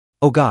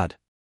Oh God.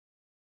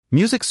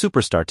 Music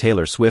superstar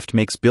Taylor Swift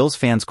makes Bills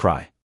fans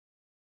cry.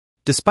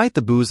 Despite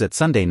the boos at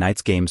Sunday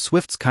night's game,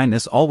 Swift's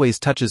kindness always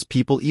touches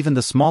people, even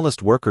the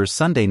smallest workers.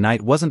 Sunday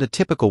night wasn't a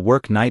typical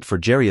work night for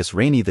Jarius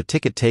Rainey. The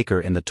ticket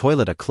taker in the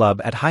toilet, a club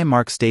at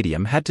Highmark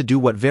Stadium, had to do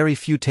what very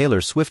few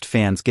Taylor Swift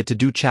fans get to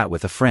do: chat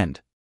with a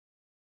friend.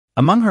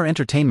 Among her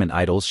entertainment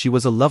idols, she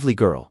was a lovely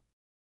girl.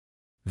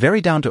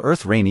 Very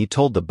down-to-earth, Rainey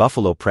told the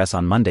Buffalo Press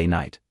on Monday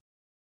night.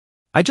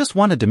 "I just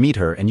wanted to meet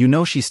her, and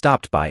she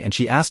stopped by and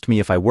she asked me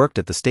if I worked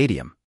at the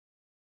stadium.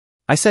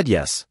 I said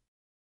yes.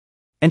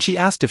 And she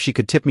asked if she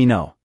could tip me.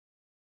 No.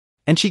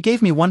 And she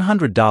gave me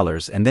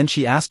 $100, and then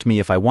she asked me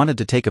if I wanted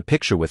to take a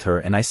picture with her,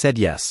 and I said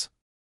yes."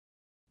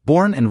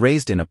 Born and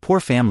raised in a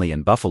poor family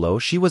in Buffalo,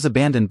 she was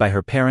abandoned by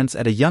her parents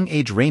at a young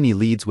age. Rainey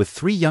leads with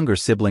 3 younger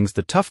siblings,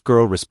 the tough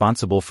girl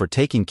responsible for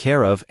taking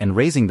care of and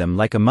raising them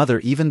like a mother.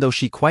 Even though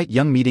she quite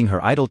young, meeting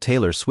her idol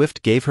Taylor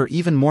Swift gave her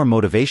even more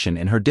motivation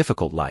in her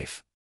difficult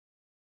life.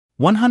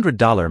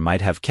 $100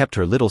 might have kept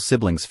her little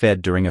siblings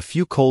fed during a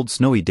few cold,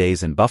 snowy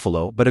days in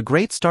Buffalo, but a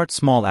great start.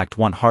 Small act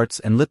won hearts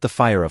and lit the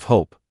fire of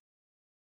hope.